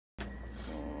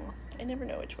I never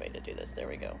know which way to do this. There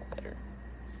we go. Better.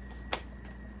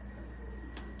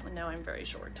 And now I'm very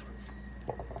short.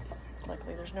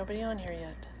 Luckily, there's nobody on here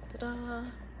yet. Ta-da!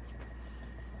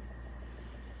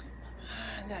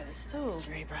 That is so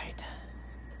very bright.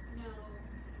 No.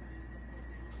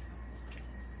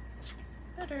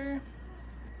 Better.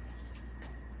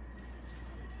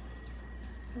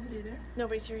 Nobody there?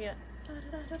 Nobody's here yet.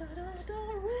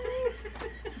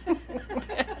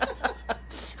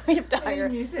 We have to hire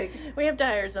music. We have to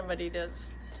hire somebody to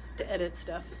edit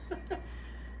stuff.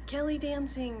 Kelly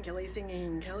dancing, Kelly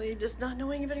singing, Kelly just not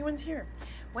knowing if anyone's here.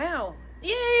 Wow.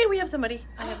 Yay, we have somebody.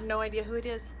 I have no idea who it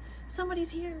is.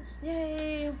 Somebody's here.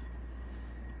 Yay.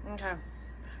 Okay.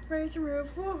 Raise the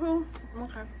roof. Woohoo.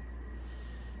 Okay.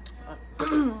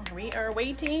 We are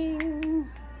waiting.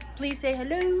 Please say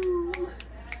hello.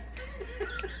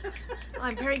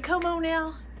 I'm Perry Como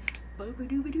now.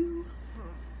 Boobadoo-badoo.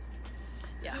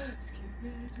 Yeah.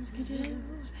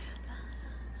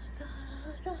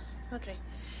 Okay.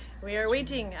 We are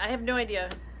waiting. I have no idea.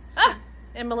 Ah!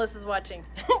 And Melissa's watching.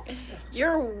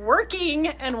 You're working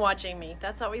and watching me.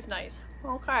 That's always nice.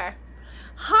 Okay.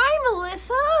 Hi,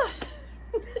 Melissa.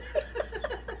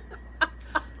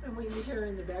 And we need her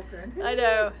in the background. I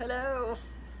know. Hello.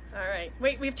 All right.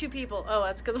 Wait, we have two people. Oh,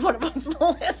 that's because one of them's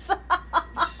Melissa.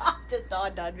 Just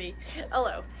dawned on me.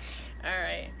 Hello. All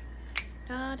right.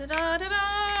 Da da da da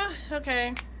da.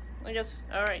 Okay. I guess.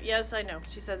 All right. Yes, I know.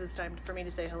 She says it's time for me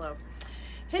to say hello.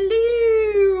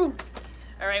 Hello.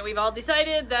 All right. We've all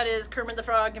decided that is Kermit the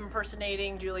Frog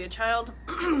impersonating Julia Child.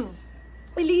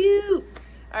 Hello.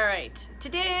 All right.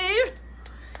 Today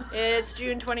it's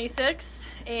June 26th,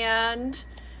 and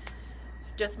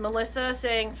just Melissa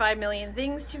saying 5 million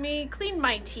things to me. Clean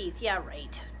my teeth. Yeah,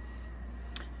 right.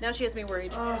 Now she has me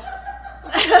worried.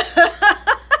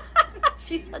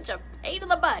 She's such a pain in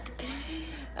the butt.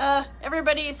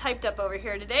 Everybody's hyped up over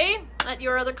here today at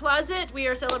Your Other Closet. We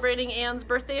are celebrating Anne's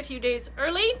birthday a few days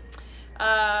early.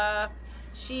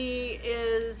 She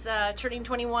is turning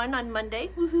 21 on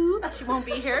Monday. Woohoo! She won't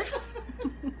be here.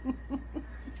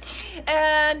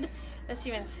 And let's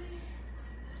see.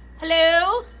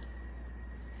 Hello.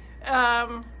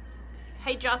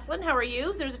 Hey Jocelyn, how are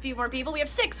you? There's a few more people. We have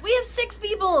 6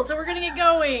 people, so we're gonna get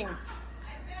going.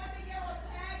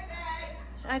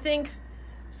 I think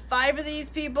 5 of these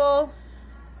people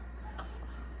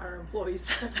Our employees.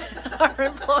 are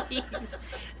employees.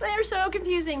 They're so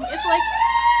confusing. It's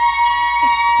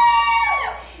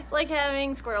like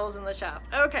having squirrels in the shop.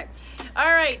 Okay.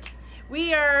 All right.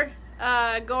 We are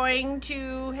going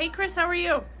to, hey Chris, how are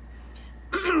you?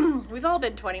 We've all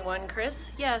been 21,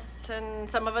 Chris. Yes, and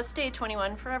some of us stay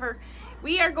 21 forever.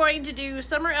 We are going to do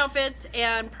summer outfits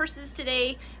and purses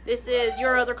today. This is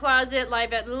Your Other Closet,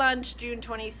 live at lunch, June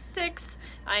 26th.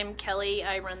 I'm Kelly.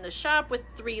 I run the shop with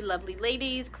 3 lovely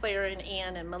ladies, Claire and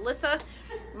Anne and Melissa.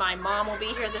 My mom will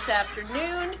be here this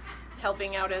afternoon,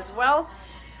 helping out as well.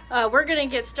 We're gonna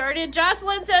get started.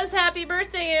 Jocelyn says happy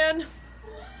birthday, Anne.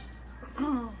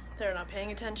 They're not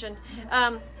paying attention.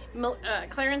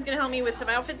 Claren's gonna help me with some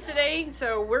outfits today,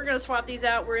 so we're gonna swap these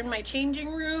out. We're in my changing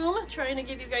room, trying to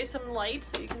give you guys some light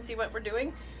so you can see what we're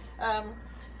doing.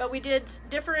 But we did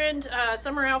different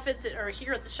summer outfits that are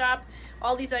here at the shop.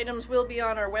 All these items will be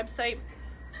on our website.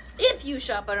 If you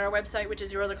shop on our website, which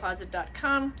is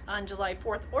yourothercloset.com, on July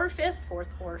 4th or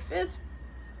 5th,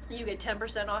 you get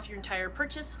 10% off your entire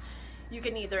purchase. You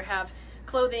can either have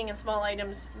clothing and small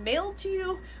items mailed to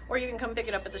you, or you can come pick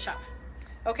it up at the shop.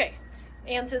 Okay.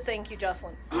 Anne says thank you,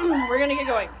 Jocelyn. We're gonna get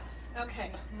going.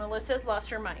 Okay, Melissa's lost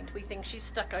her mind. We think she's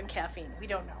stuck on caffeine. We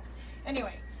don't know.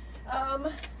 Anyway,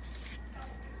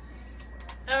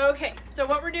 okay, so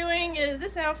what we're doing is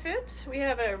this outfit. We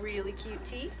have a really cute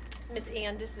tee. Miss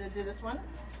Anne just did this one.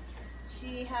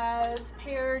 She has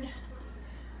paired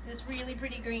this really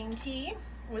pretty green tee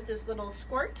with this little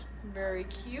skirt. Very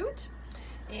cute.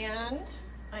 And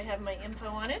I have my info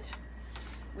on it.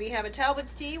 We have a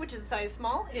Talbot's tee, which is a size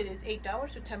small. It is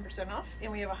 $8 with 10% off.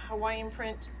 And we have a Hawaiian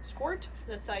print skirt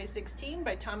that's size 16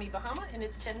 by Tommy Bahama, and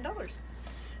it's $10.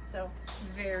 So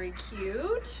very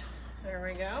cute. There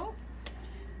we go.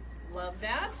 Love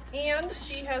that. And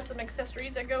she has some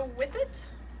accessories that go with it.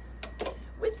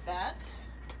 With that,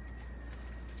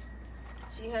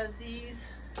 she has these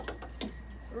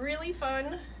really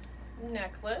fun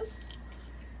necklace.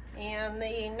 And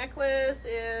the necklace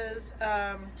is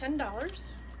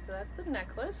 $10. So that's the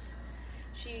necklace.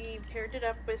 She paired it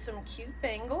up with some cute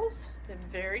bangles, the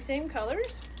very same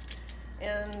colors.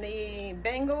 And the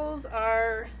bangles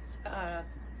are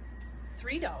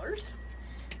 $3.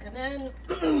 And then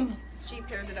she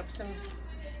paired it up with some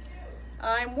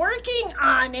I'm working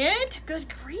on it. Good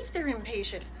grief, they're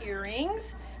impatient.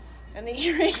 Earrings. And the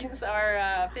earrings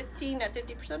are 15 at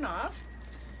 50% off.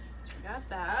 So we got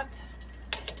that.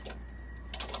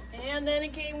 And then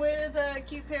it came with a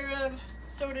cute pair of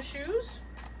soda shoes,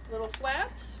 little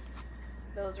flats.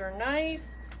 Those are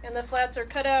nice. And the flats are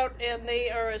cut out and they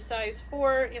are a size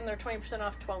 4 and they're 20%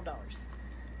 off, $12.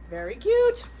 Very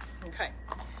cute. Okay.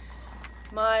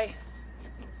 My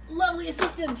lovely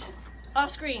assistant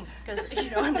off screen, because you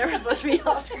know I'm never supposed to be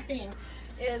off screen,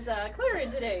 is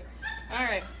Claren today. All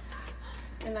right.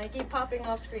 And I keep popping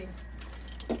off screen.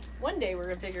 One day we're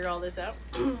gonna figure all this out.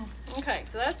 Okay,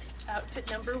 so that's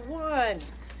outfit number 1.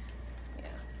 Yeah,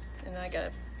 and I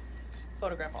gotta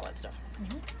photograph all that stuff.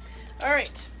 All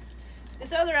right,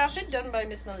 this other outfit done by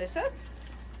Miss Melissa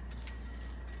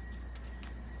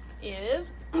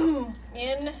is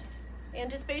in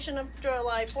anticipation of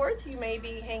July 4th. You may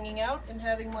be hanging out and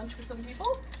having lunch with some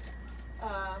people.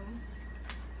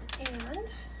 And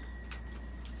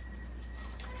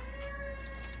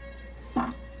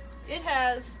it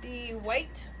has the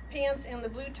white pants and the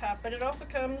blue top, but it also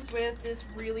comes with this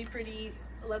really pretty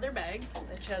leather bag,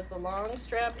 which has the long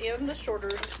strap and the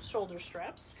shorter shoulder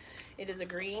straps. It is a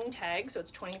green tag, so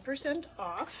it's 20%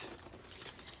 off.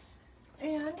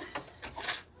 And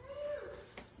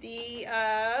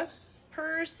the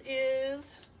purse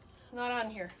is not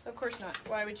on here. Of course not.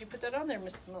 Why would you put that on there,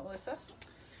 Miss Melissa?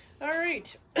 All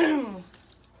right.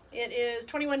 It is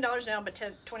 $21 now, but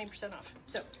 20% off.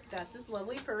 So that's this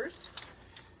lovely purse.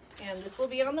 And this will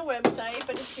be on the website,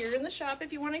 but it's here in the shop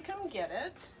if you want to come get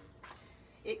it.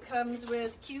 It comes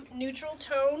with cute neutral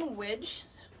tone wedge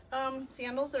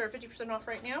sandals that are 50% off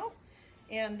right now.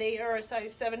 And they are a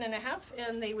size 7.5,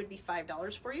 and they would be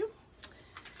 $5 for you.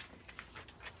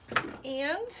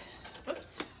 And,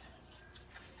 whoops.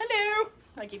 Hello.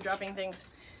 I keep dropping things.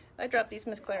 I dropped these,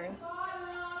 Miss Claren.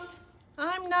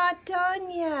 I'm not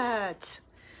done yet.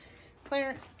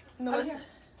 Claren, Melissa. Okay.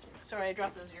 Sorry, I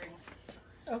dropped those earrings.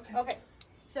 Okay. Okay.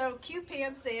 So cute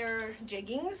pants, they are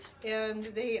jeggings, and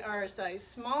they are a size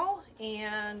small,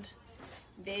 and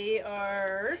they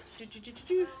are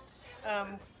 $5.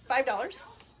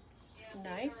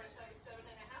 Nice.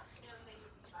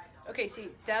 Okay, see,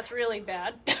 that's really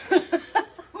bad.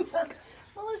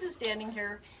 Melissa's standing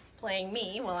here playing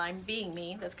me while I'm being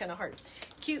me. That's kind of hard.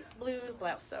 Cute blue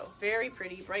blouse though. Very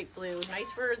pretty, bright blue.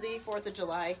 Nice for the 4th of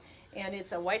July. And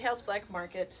it's a White House Black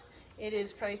Market. It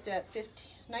is priced at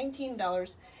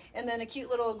 $19. And then a cute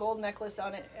little gold necklace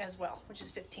on it as well, which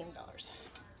is $15.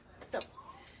 So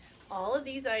all of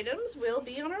these items will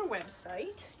be on our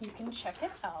website. You can check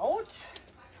it out.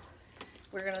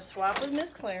 We're gonna swap with Miss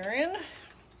Claren.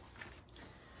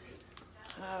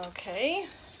 Okay.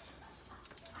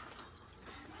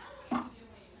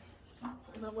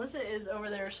 Melissa is over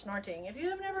there snorting. If you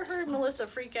have never heard Melissa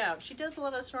freak out, she does a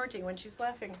lot of snorting when she's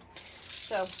laughing.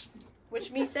 So, which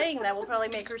me saying that will probably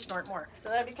make her snort more. So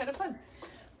that'd be kind of fun.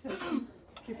 So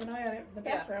keep an eye on it in the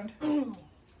background.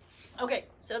 Okay,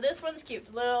 so this one's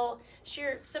cute. Little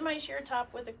sheer, semi-sheer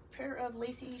top with a pair of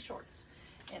lacy shorts.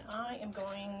 And I am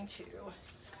going to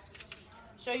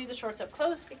show you the shorts up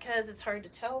close because it's hard to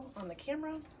tell on the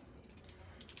camera.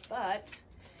 But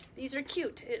these are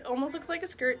cute. It almost looks like a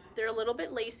skirt. They're a little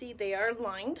bit lacy. They are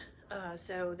lined,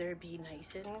 so they'd be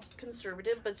nice and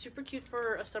conservative, but super cute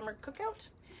for a summer cookout.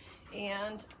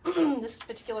 And this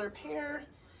particular pair,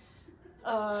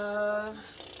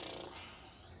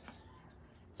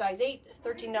 size 8,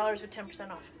 $13 with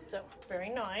 10% off. So very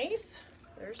nice.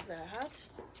 There's that.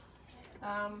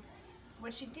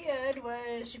 What she did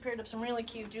was she paired up some really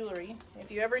cute jewelry.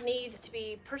 If you ever need to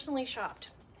be personally shopped,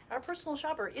 our personal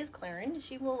shopper is Claren.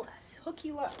 She will hook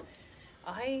you up.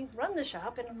 I run the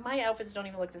shop and my outfits don't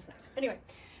even look this nice. Anyway,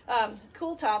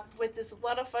 cool top with this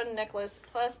lot of fun necklace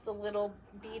plus the little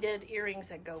beaded earrings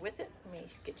that go with it. Let me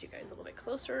get you guys a little bit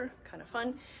closer. Kind of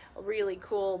fun. A really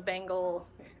cool bangle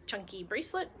chunky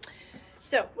bracelet.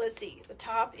 So let's see. The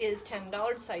top is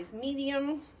 $10, size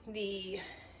medium. The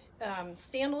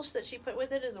sandals that she put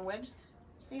with it is a wedge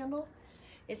sandal.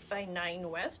 It's by Nine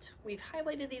West. We've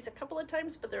highlighted these a couple of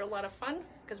times, but they're a lot of fun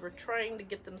because we're trying to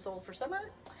get them sold for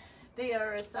summer. They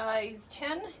are a size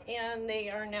 10 and they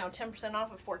are now 10%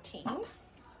 off of 14.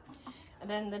 And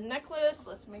then the necklace,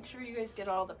 let's make sure you guys get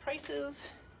all the prices.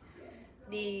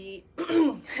 The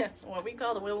what we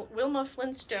call the Wilma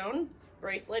Flintstone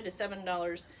bracelet is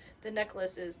 $7. The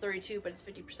necklace is $32, but it's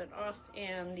 50% off,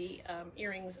 and the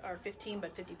earrings are $15,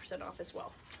 but 50% off as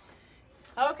well.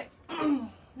 Okay,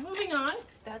 moving on.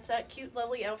 That's that cute,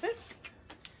 lovely outfit.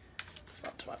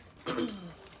 Swap, swap.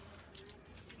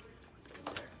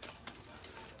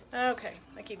 Okay,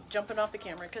 I keep jumping off the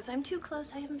camera because I'm too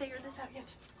close. I haven't figured this out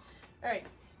yet. All right,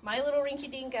 my little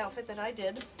rinky-dink outfit that I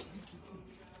did.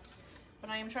 But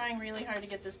I am trying really hard to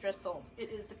get this dress sold. It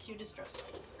is the cutest dress.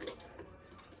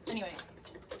 Anyway.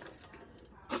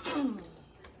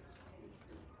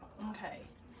 Okay.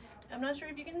 I'm not sure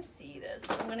if you can see this,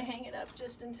 but I'm going to hang it up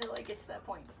just until I get to that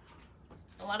point.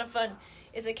 A lot of fun.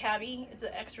 It's a cabbie. It's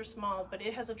an extra small, but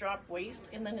it has a drop waist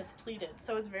and then it's pleated.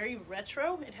 So it's very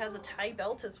retro. It has a tie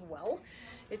belt as well.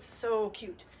 It's so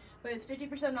cute. But it's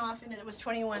 50% off and it was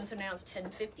 $21, so now it's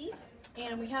 $10.50.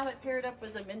 And we have it paired up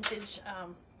with a vintage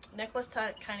necklace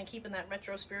tie, kind of keeping that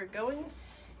retro spirit going.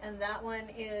 And that one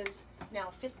is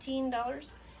now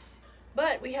 $15.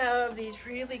 But we have these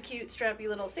really cute strappy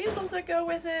little sandals that go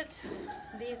with it.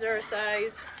 These are a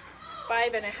size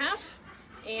 5.5.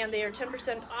 And they are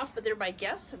 10% off, but they're by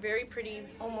Guess. Very pretty,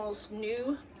 almost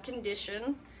new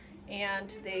condition.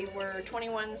 And they were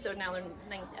 21, so now they're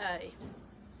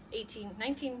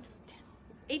 $18.90.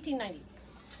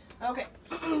 Okay.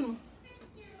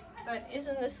 But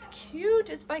isn't this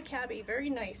cute? It's by Cabbie. Very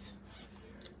nice.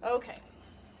 Okay.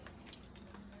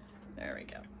 There we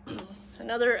go.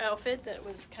 Another outfit that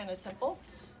was kind of simple,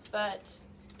 but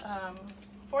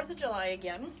 4th of July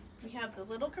again. We have the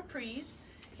little capris.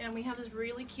 And we have this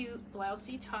really cute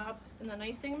blousey top. And the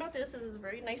nice thing about this is it's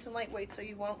very nice and lightweight, so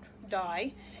you won't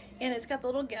die. And it's got the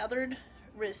little gathered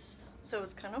wrists, so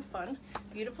it's kind of fun.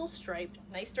 Beautiful stripe,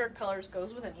 nice dark colors,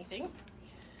 goes with anything.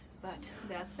 But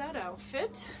that's that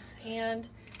outfit. And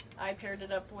I paired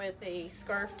it up with a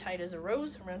scarf tied as a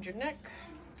rose around your neck.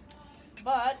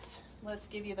 But let's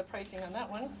give you the pricing on that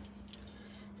one.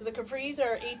 So the capris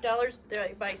are $8.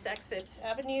 They're by Saks Fifth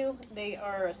Avenue. They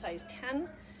are a size 10.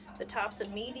 The top's a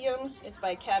medium. It's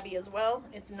by Cabbie as well.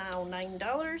 It's now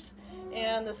 $9.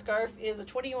 And the scarf is a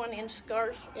 21-inch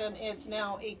scarf, and it's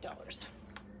now $8.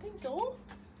 Thank you. All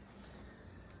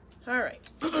right.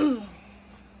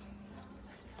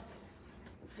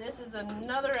 This is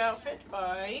another outfit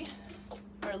by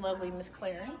our lovely Miss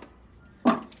Claren.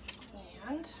 And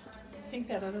I think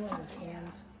that other one was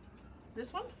Anne's.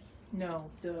 this one? No,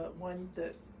 the one,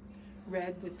 the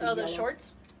red with the Oh, the yellow.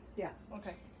 shorts? Yeah.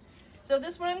 Okay. So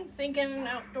this one, thinking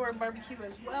outdoor barbecue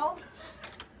as well.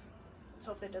 Let's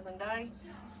hope that doesn't die.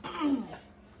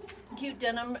 Cute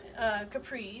denim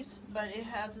capris, but it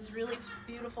has this really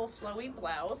beautiful flowy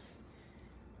blouse.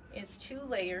 It's 2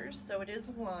 layers, so it is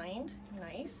lined.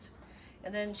 Nice.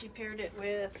 And then she paired it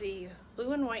with the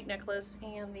blue and white necklace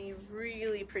and the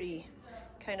really pretty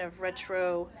kind of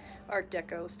retro Art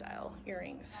Deco style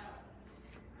earrings.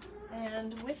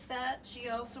 And with that, she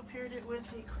also paired it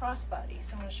with a crossbody.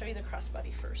 So I'm going to show you the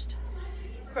crossbody first.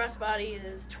 Crossbody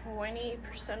is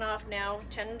 20% off now,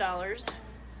 $10.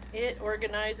 It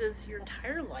organizes your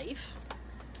entire life.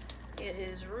 It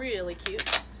is really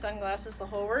cute. Sunglasses, the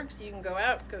whole works. You can go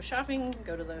out, go shopping,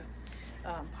 go to the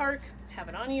park, have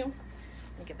it on you.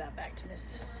 Let me get that back to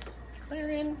Miss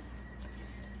Claren.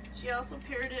 She also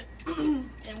paired it,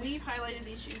 and we've highlighted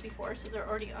these shoes before, so they're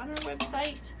already on our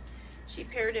website. She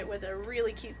paired it with a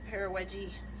really cute pair of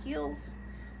wedgie heels.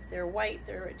 They're white,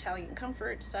 they're Italian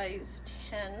Comfort, size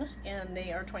 10, and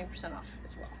they are 20% off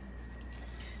as well.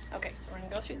 Okay, so we're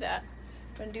gonna go through that.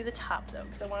 I'm gonna do the top though,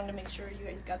 because I wanted to make sure you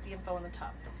guys got the info on the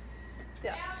top.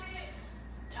 The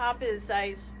top is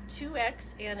size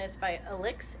 2X, and it's by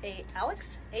Alyx,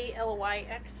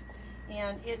 A-L-Y-X,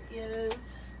 and it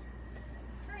is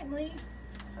currently,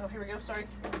 oh here we go, sorry,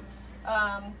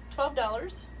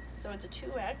 $12. So it's a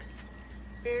 2X.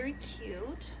 Very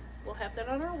cute. We'll have that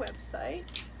on our website.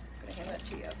 I'm gonna hand that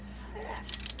to you.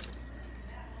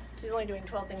 She's only doing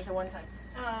 12 things at one time.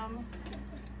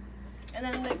 And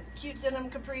then the cute denim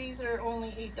capris are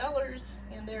only $8,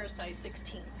 and they're a size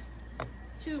 16.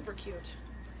 Super cute.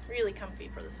 Really comfy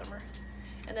for the summer.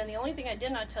 And then the only thing I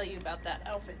did not tell you about that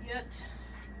outfit yet,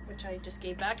 which I just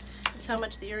gave back, is how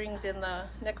much the earrings and the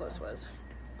necklace was.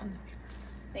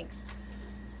 Thanks.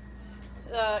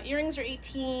 The earrings are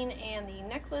 $18 and the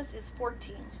necklace is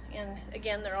 $14. And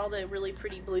again, they're all the really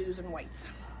pretty blues and whites.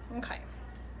 Okay.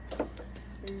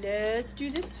 Let's do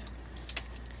this.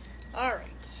 All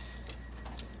right.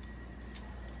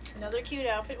 Another cute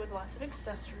outfit with lots of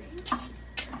accessories.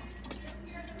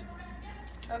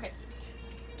 Okay.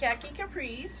 Khaki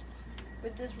capris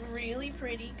with this really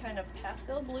pretty kind of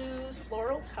pastel blues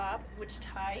floral top, which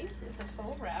ties. It's a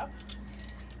faux wrap.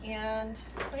 And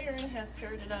Claren has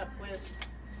paired it up with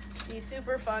these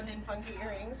super fun and funky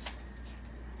earrings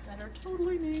that are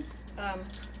totally me.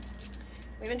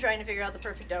 We've been trying to figure out the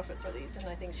perfect outfit for these, and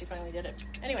I think she finally did it.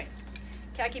 Anyway,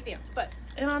 khaki pants. But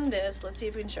on this, let's see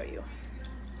if we can show you.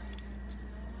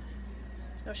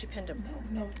 No, she pinned them.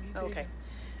 No. Okay.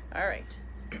 All right.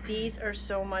 These are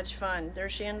so much fun. They're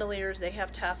chandeliers, they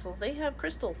have tassels, they have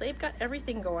crystals, they've got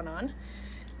everything going on.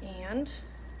 And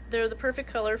they're the perfect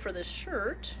color for this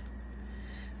shirt.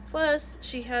 Plus,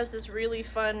 she has this really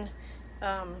fun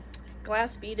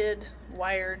glass beaded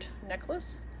wired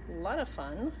necklace. A lot of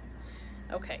fun.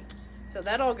 Okay, so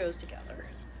that all goes together.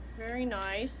 Very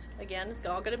nice. Again, it's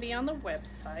all gonna be on the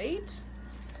website.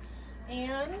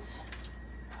 And,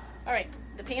 all right,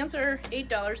 the pants are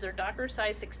 $8. They're Docker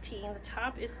size 16. The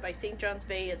top is by St. John's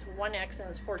Bay. It's 1X and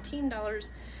it's $14.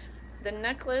 The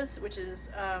necklace, which is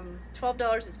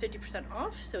 $12, is 50%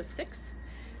 off, so 6.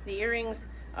 The earrings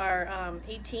are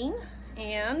 $18.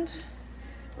 And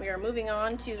we are moving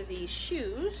on to the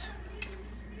shoes.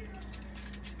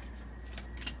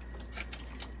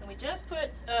 And we just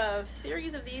put a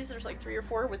series of these, there's like 3 or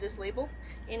 4 with this label,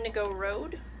 Indigo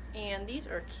Road. And these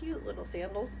are cute little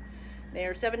sandals.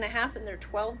 They're 7.5 and they're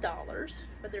 $12,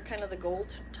 but they're kind of the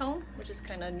gold tone, which is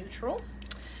kind of neutral.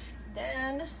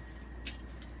 Then,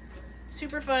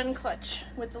 super fun clutch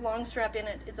with the long strap in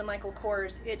it. It's a Michael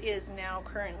Kors. It is now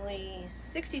currently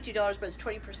 $62, but it's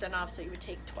 20% off, so you would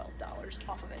take $12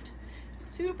 off of it.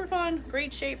 Super fun,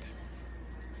 great shape.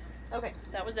 Okay,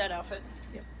 that was that outfit.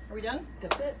 Yep. Are we done?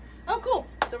 That's it. Oh, cool.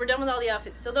 So we're done with all the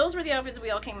outfits. So those were the outfits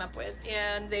we all came up with,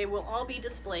 and they will all be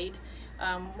displayed.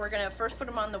 We're going to first put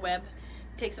them on the web,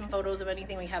 take some photos of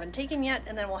anything we haven't taken yet,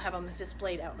 and then we'll have them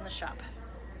displayed out in the shop.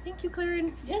 Thank you,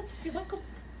 Claren. Yes, you're welcome.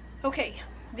 Okay,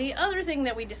 the other thing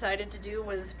that we decided to do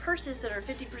was purses that are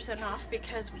 50% off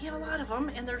because we have a lot of them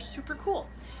and they're super cool.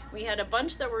 We had a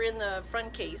bunch that were in the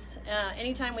front case.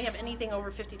 Anytime we have anything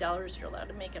over $50, you're allowed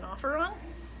to make an offer on.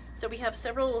 So we have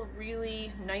several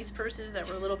really nice purses that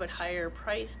were a little bit higher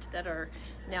priced that are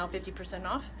now 50%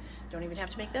 off. Don't even have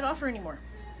to make that offer anymore.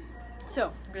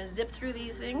 So I'm going to zip through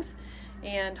these things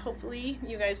and hopefully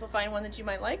you guys will find one that you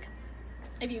might like.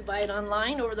 If you buy it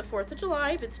online over the 4th of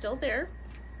July, if it's still there,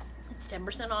 it's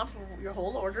 10% off your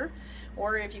whole order.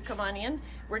 Or if you come on in,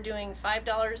 we're doing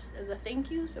 $5 as a thank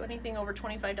you. So anything over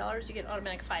 $25, you get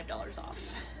automatic $5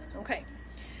 off. Okay,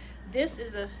 this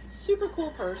is a super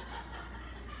cool purse.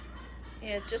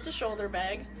 It's just a shoulder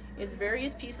bag. It's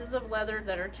various pieces of leather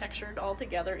that are textured all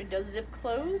together. It does zip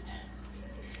closed.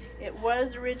 It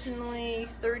was originally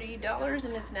 $30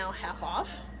 and it's now half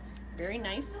off. Very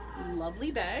nice, lovely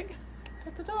bag.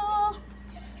 Ta-da-da!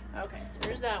 Okay,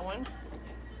 there's that one.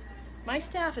 My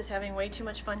staff is having way too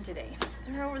much fun today.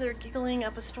 They're over there giggling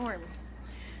up a storm.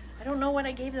 I don't know what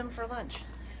I gave them for lunch.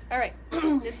 All right,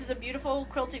 this is a beautiful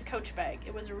quilted Coach bag.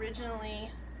 It was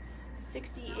originally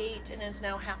 $68 and it's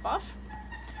now half off.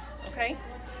 Okay,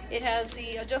 it has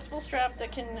the adjustable strap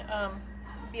that can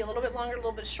be a little bit longer, a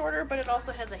little bit shorter, but it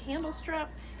also has a handle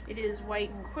strap. It is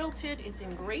white and quilted. It's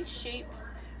in great shape.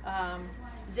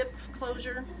 Zip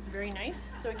closure, very nice.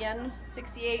 So again,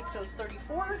 68, so it's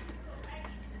 34.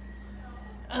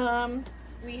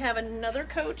 We have another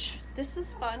Coach. This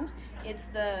is fun. It's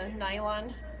the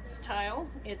nylon style.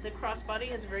 It's a crossbody,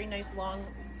 has a very nice long,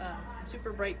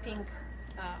 super bright pink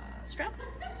strap.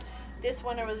 This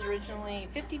one was originally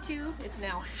 52. It's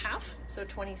now half, so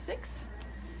 26.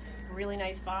 Really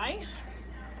nice buy.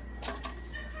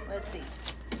 Let's see.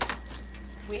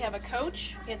 We have a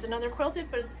Coach. It's another quilted,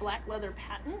 but it's black leather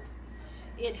pattern.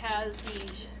 It has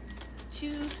the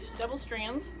 2 double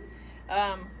strands,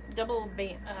 double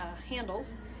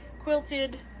handles,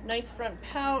 quilted, nice front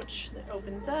pouch that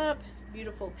opens up,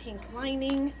 beautiful pink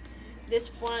lining. This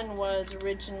one was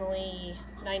originally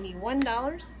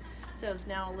 $91, so it's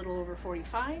now a little over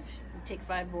 $45. You take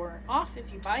 $5 more off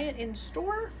if you buy it in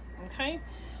store, okay?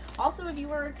 Also, if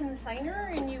you are a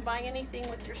consignor and you buy anything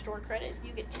with your store credit,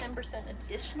 you get 10%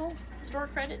 additional store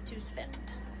credit to spend.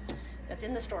 That's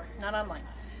in the store, not online.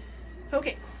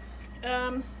 Okay,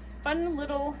 fun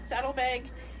little saddle bag.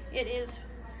 It is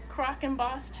croc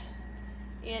embossed.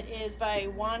 It is by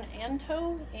Juan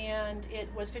Anto, and it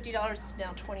was $50, it's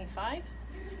now $25.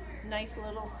 Nice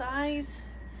little size,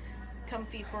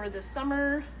 comfy for the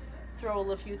summer.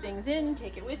 Throw a few things in,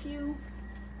 take it with you.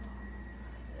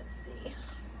 Let's see.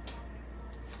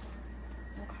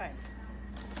 Okay.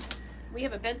 We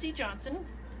have a Betsey Johnson,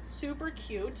 super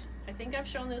cute. I think I've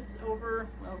shown this over,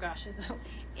 oh gosh, it's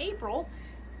April.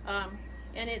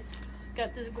 And it's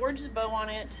got this gorgeous bow on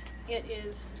it. It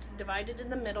is divided in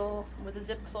the middle with a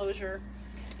zip closure.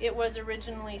 It was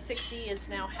originally $60, it's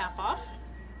now half off.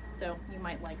 So you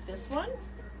might like this one.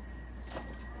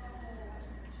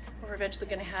 We're eventually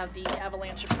gonna have the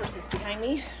avalanche of purses behind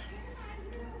me.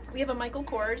 We have a Michael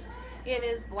Kors. It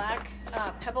is black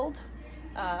pebbled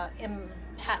in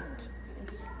patent.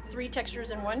 It's 3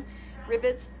 textures in one.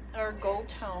 Ribbits are gold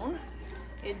tone.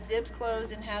 It zips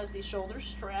closed and has the shoulder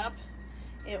strap.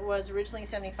 It was originally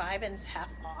 $75 and it's half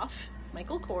off.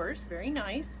 Michael Kors, very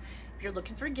nice. If you're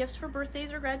looking for gifts for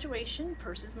birthdays or graduation,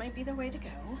 purses might be the way to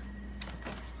go.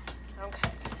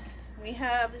 Okay, we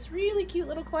have this really cute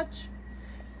little clutch.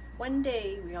 One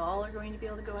day we all are going to be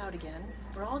able to go out again.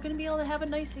 We're all going to be able to have a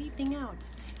nice evening out,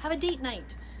 have a date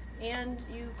night, and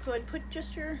you could put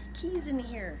just your keys in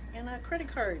here and a credit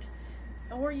card,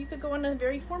 or you could go on a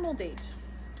very formal date.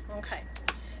 Okay,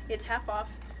 it's half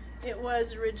off. It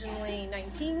was originally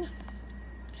 $19.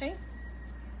 Okay,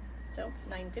 so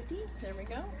 $9.50. There we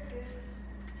go.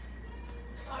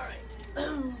 All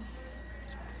right.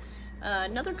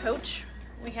 Another Coach.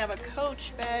 We have a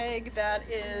Coach bag that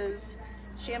is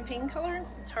champagne color.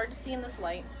 It's hard to see in this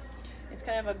light. It's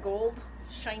kind of a gold,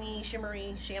 shiny,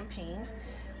 shimmery champagne.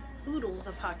 Oodles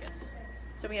of pockets.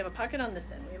 So we have a pocket on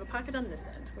this end, we have a pocket on this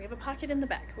end, we have a pocket in the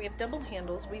back, we have double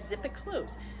handles, we zip it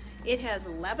closed. It has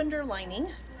lavender lining.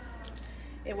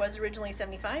 It was originally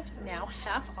 $75, now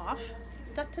half off.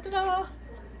 Da da da da.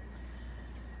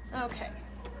 Okay.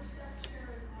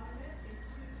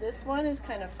 This one is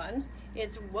kind of fun.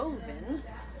 It's woven.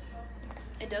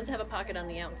 It does have a pocket on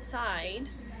the outside.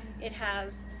 It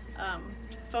has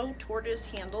faux tortoise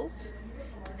handles,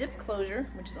 zip closure,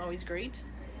 which is always great,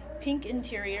 pink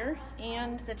interior,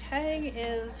 and the tag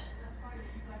is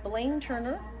Blaine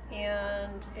Turner,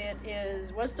 and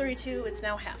it was $32, it's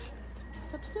now half.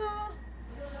 Ta-ta-da!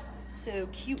 So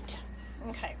cute.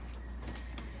 Okay.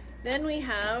 Then we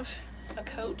have a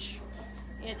Coach.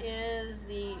 It is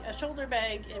a shoulder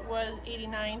bag. It was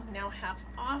 $89, now half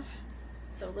off.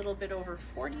 So a little bit over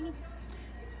 40,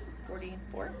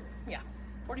 44, yeah,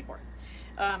 44.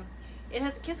 It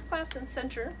has a kiss clasp in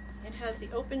center. It has the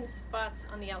open spots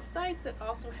on the outsides that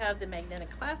also have the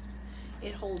magnetic clasps.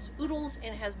 It holds oodles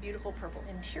and has beautiful purple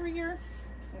interior.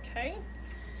 Okay.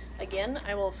 Again,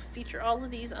 I will feature all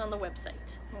of these on the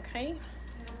website. Okay.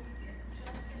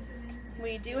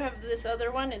 We do have this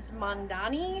other one. It's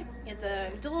Mondani. It's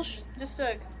a little, just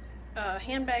a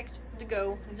handbag to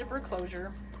go, zipper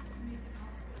closure.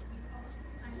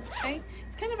 Okay,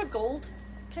 it's kind of a gold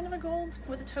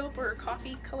with a taupe or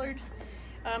coffee colored.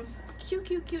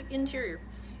 Cute interior.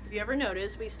 If you ever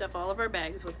notice, we stuff all of our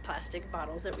bags with plastic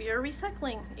bottles that we are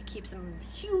recycling. It keeps them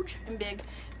huge and big,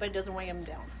 but it doesn't weigh them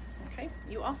down. Okay,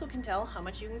 you also can tell how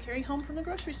much you can carry home from the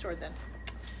grocery store then.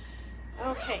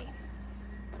 Okay,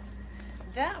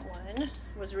 that one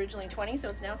was originally $20, so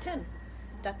it's now $10.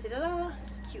 Da da da da.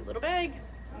 Cute little bag.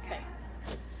 Okay,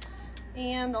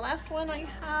 and the last one I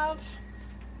have,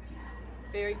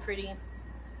 very pretty,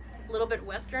 a little bit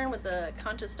Western with a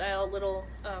concha style little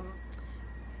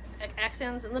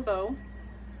accents in the bow.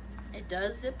 It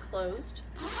does zip closed.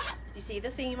 You see the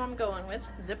theme I'm going with,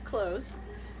 zip closed.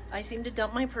 I seem to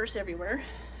dump my purse everywhere.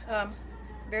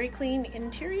 Very clean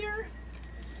interior,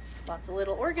 lots of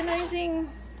little organizing.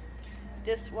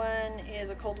 This one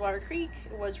is a Coldwater Creek.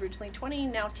 It was originally $20,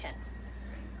 now $10.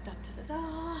 Da, da, da,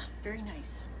 da. Very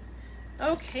nice.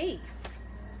 Okay,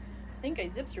 I think I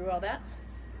zipped through all that.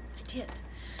 I did.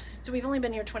 So we've only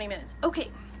been here 20 minutes.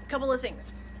 Okay, a couple of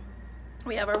things.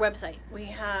 We have our website. We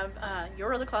have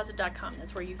yourothercloset.com.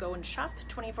 That's where you go and shop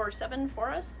 24/7 for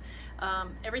us.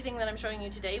 Everything that I'm showing you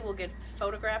today will get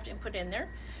photographed and put in there.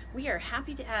 We are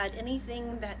happy to add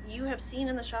anything that you have seen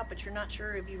in the shop, but you're not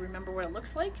sure if you remember what it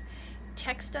looks like.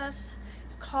 Text us,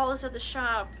 call us at the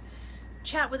shop,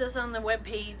 chat with us on the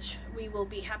webpage. We will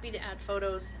be happy to add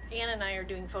photos. Ann and I are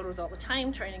doing photos all the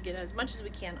time, trying to get as much as we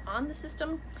can on the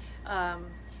system.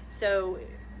 So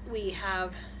we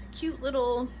have cute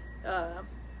little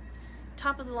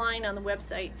top of the line on the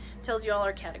website, tells you all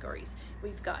our categories.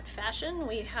 We've got fashion,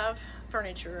 we have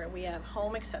furniture, and we have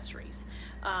home accessories.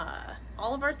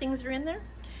 All of our things are in there.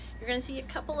 You're gonna see a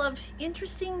couple of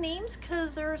interesting names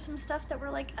because there are some stuff that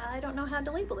we're like, I don't know how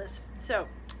to label this. So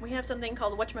we have something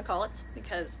called whatchamacallits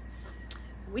because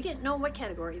we didn't know what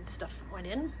category the stuff went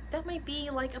in. That might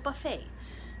be like a buffet.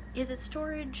 Is it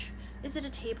storage? Is it a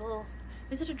table?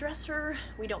 Is it a dresser?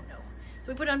 We don't know.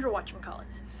 So we put it under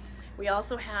whatchamacallits. We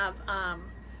also have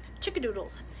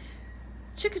chickadoodles.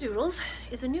 Chickadoodles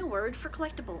is a new word for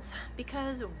collectibles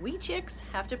because we chicks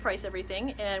have to price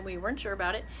everything and we weren't sure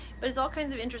about it, but it's all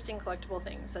kinds of interesting collectible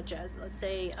things such as, let's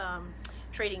say,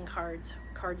 trading cards,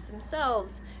 cards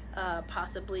themselves,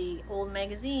 possibly old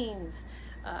magazines,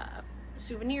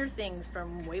 souvenir things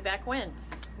from way back when.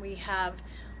 We have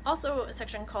also a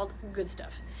section called Good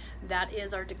Stuff. That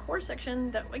is our decor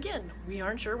section that, again, we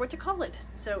aren't sure what to call it.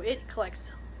 So it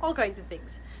collects all kinds of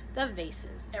things, the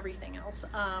vases, everything else.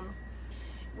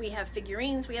 We have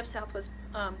figurines, we have Southwest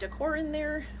decor in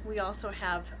there. We also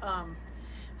have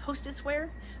hostess wear.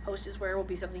 Hostess wear will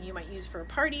be something you might use for a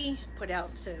party, put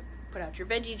out your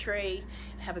veggie tray,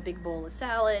 have a big bowl of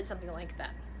salad, something like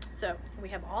that. So we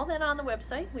have all that on the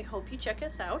website. We hope you check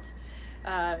us out.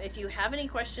 If you have any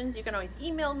questions, you can always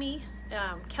email me,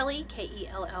 Kelly,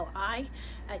 Kelli,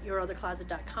 at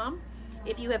yourothercloset.com.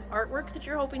 If you have artwork that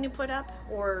you're hoping to put up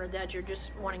or that you're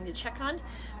just wanting to check on,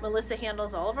 Melissa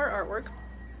handles all of our artwork.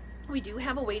 We do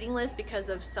have a waiting list because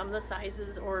of some of the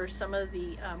sizes or some of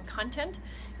the content.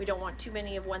 We don't want too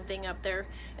many of one thing up there.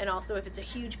 And also if it's a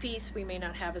huge piece, we may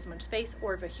not have as much space,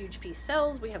 or if a huge piece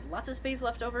sells, we have lots of space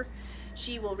left over.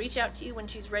 She will reach out to you when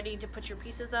she's ready to put your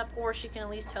pieces up, or she can at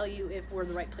least tell you if we're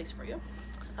the right place for you.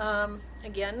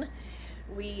 Again,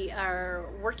 we are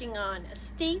working on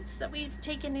estates that we've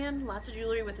taken in, lots of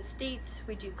jewelry with estates.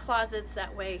 We do closets,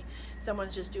 that way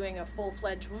someone's just doing a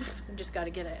full-fledged roof and just got to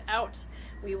get it out.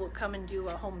 We will come and do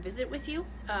a home visit with you.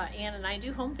 Ann and I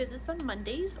do home visits on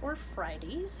Mondays or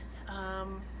Fridays. That's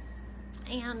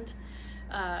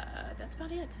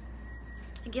about it.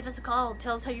 Give us a call,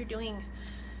 tell us how you're doing.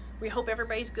 We hope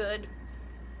everybody's good.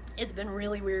 It's been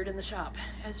really weird in the shop.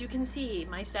 As you can see,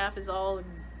 my staff is all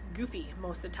goofy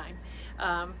most of the time.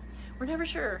 We're never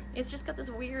sure. It's just got this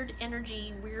weird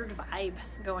energy, weird vibe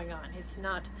going on. It's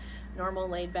not normal,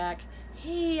 laid back,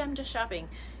 hey, I'm just shopping.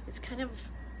 It's kind of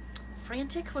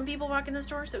frantic when people walk in the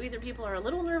store. So either people are a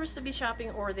little nervous to be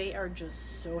shopping, or they are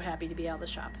just so happy to be out of the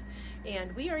shop.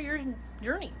 And we are your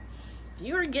journey.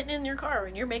 You are getting in your car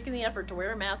and you're making the effort to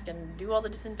wear a mask and do all the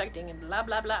disinfecting and blah,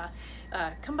 blah, blah.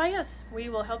 Come by us. We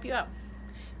will help you out.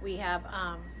 We have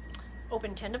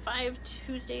open 10 to 5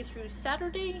 Tuesday through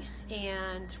Saturday,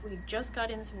 and we just got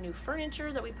in some new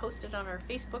furniture that we posted on our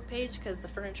Facebook page because the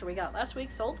furniture we got last week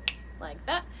sold like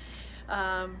that.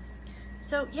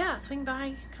 So yeah, swing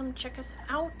by, come check us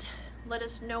out. Let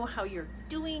us know how you're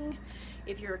doing.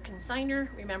 If you're a consigner,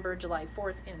 remember July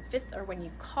 4th and 5th are when you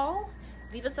call.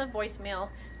 Leave us a voicemail,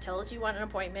 tell us you want an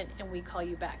appointment, and we call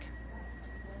you back.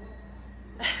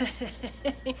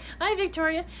 Hi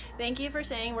Victoria, thank you for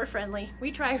saying we're friendly.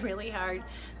 We try really hard.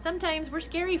 Sometimes we're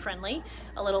scary friendly,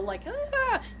 a little like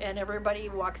and everybody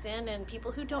walks in and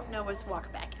people who don't know us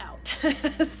walk back out.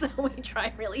 So we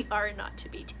try really hard not to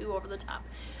be too over the top.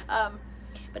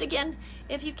 But again,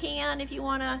 if you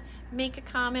want to make a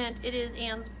comment, it is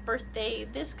Ann's birthday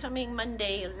this coming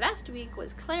Monday. Last week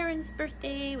was Clarence's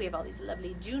birthday. We have all these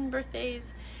lovely June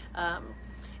birthdays.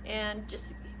 And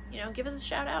just, give us a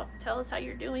shout out. Tell us how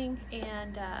you're doing,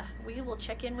 and we will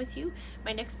check in with you.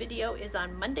 My next video is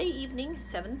on Monday evening,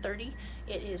 7:30.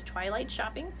 It is Twilight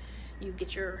Shopping. You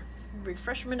get your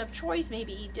refreshment of choice,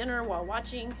 maybe eat dinner while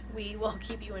watching. We will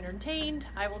keep you entertained.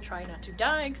 I will try not to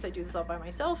die because I do this all by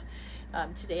myself.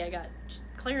 Today I got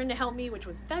Claren to help me, which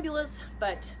was fabulous.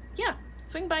 But yeah,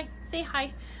 swing by, say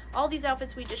hi. All these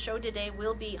outfits we just showed today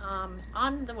will be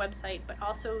on the website, but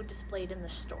also displayed in the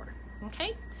store.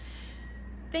 Okay?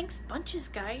 Thanks bunches,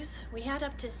 guys. We had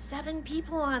up to 7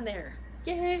 people on there.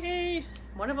 Yay!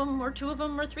 One of them, or 2 of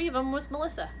them, or 3 of them was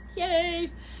Melissa. Yay!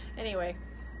 Anyway,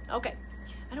 okay.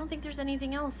 I don't think there's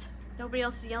anything else. Nobody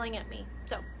else is yelling at me.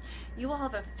 So, you all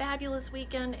have a fabulous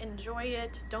weekend. Enjoy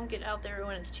it. Don't get out there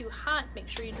when it's too hot. Make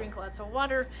sure you drink lots of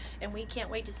water. And we can't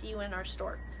wait to see you in our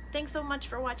store. Thanks so much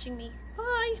for watching me.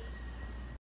 Bye!